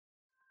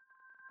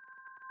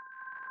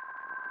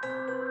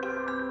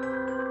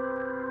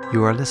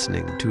You are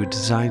listening to a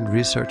design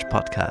research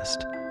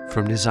podcast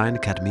from Design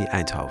Academy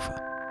Eindhoven.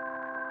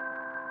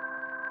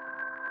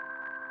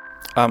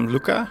 I'm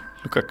Luca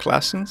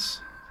Claessens.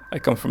 I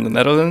come from the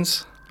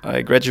Netherlands.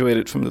 I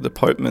graduated from the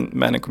department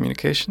Man and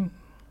Communication.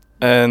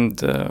 And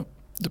the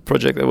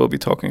project I will be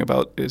talking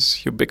about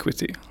is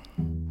Ubiquity.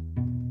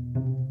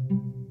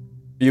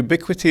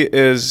 Ubiquity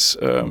is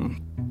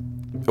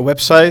a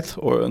website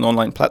or an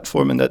online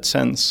platform in that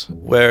sense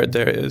where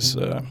there is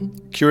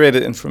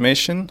curated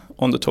information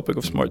on the topic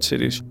of smart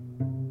cities.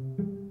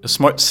 A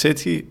smart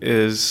city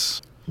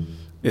is,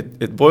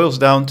 it boils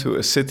down to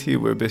a city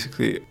where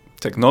basically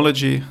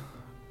technology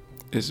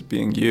is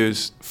being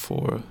used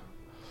for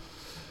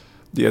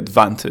the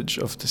advantage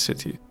of the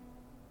city.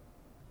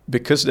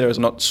 Because there is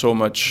not so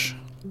much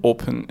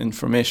open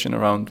information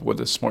around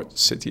what a smart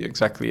city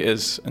exactly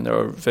is, and there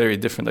are very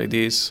different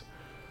ideas,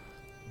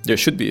 there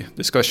should be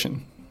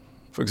discussion.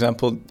 For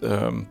example,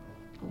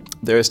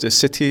 there is this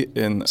city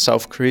in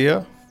South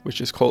Korea,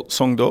 which is called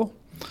Songdo,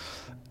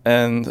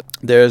 and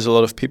there's a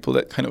lot of people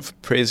that kind of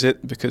praise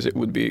it because it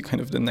would be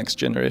kind of the next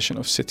generation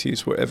of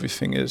cities where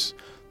everything is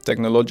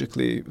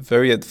technologically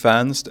very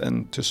advanced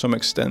and to some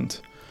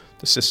extent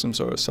the systems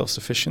are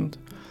self-sufficient.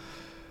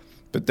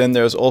 But then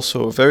there's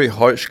also a very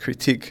harsh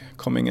critique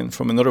coming in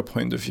from another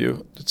point of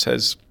view that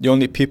says the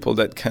only people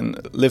that can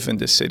live in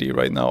this city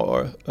right now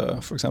are,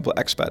 for example,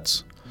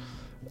 expats.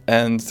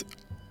 And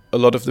a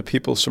lot of the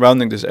people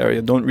surrounding this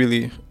area don't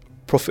really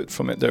profit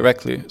from it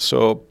directly.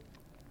 So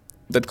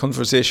that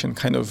conversation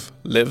kind of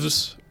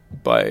lives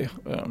by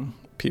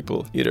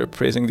people either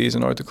praising these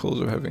in articles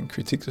or having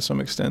critique to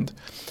some extent.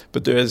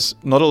 But there is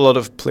not a lot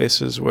of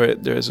places where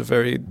there is a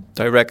very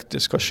direct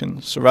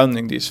discussion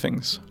surrounding these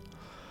things.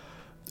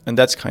 And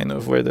that's kind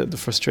of where the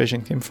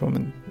frustration came from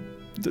and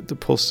the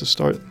pulse to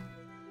start.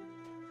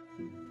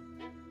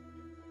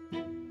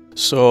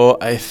 So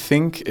I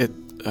think it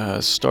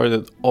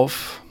started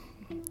off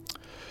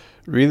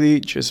really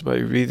just by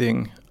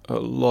reading a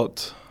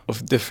lot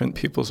of different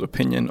people's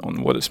opinion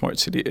on what a smart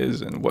city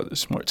is and what a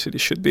smart city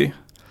should be.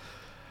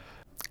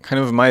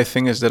 Kind of my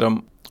thing is that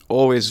I'm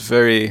always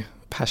very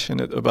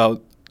passionate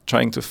about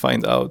trying to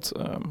find out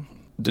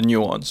the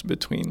nuance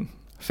between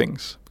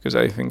things, because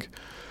I think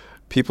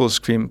people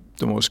scream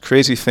the most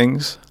crazy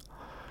things,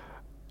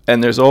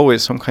 and there's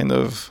always some kind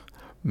of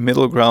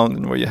middle ground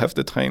in where you have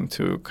the time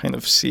to kind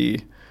of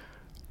see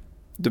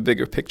the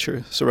bigger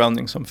picture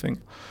surrounding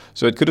something.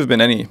 So it could have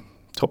been any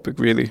topic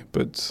really,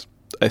 but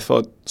I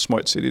thought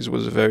smart cities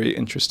was a very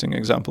interesting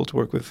example to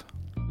work with.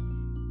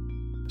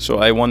 So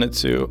I wanted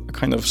to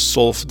kind of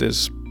solve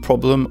this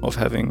problem of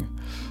having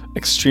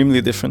extremely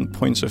different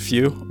points of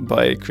view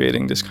by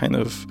creating this kind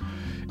of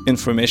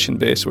information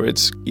base where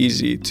it's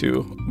easy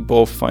to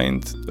both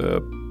find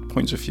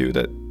points of view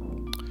that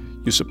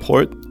you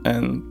support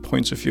and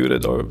points of view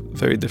that are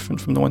very different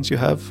from the ones you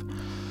have,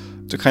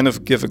 to kind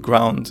of give a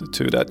ground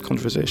to that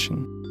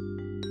conversation.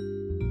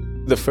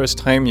 The first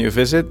time you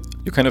visit,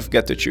 you kind of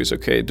get to choose,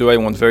 okay, do I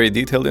want very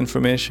detailed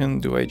information?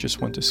 Do I just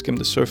want to skim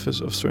the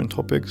surface of certain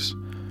topics?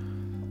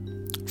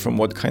 From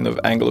what kind of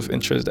angle of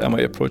interest am I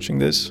approaching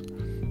this?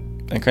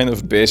 And kind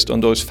of based on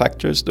those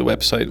factors, the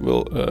website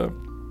will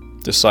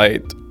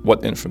decide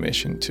what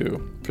information to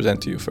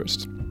present to you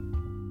first.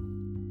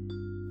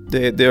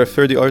 There are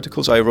 30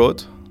 articles I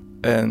wrote,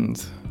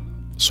 and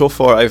so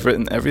far I've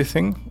written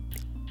everything.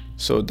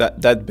 So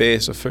that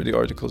base of 30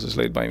 articles is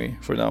laid by me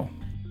for now.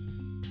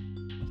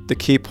 The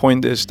key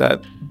point is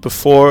that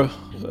before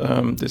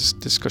this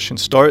discussion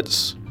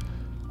starts,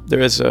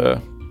 there is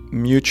a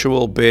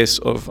mutual base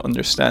of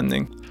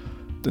understanding.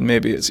 Then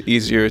maybe it's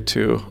easier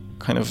to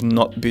kind of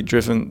not be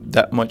driven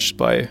that much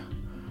by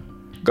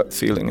gut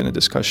feeling in a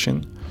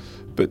discussion,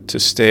 but to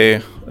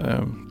stay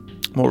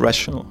more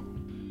rational.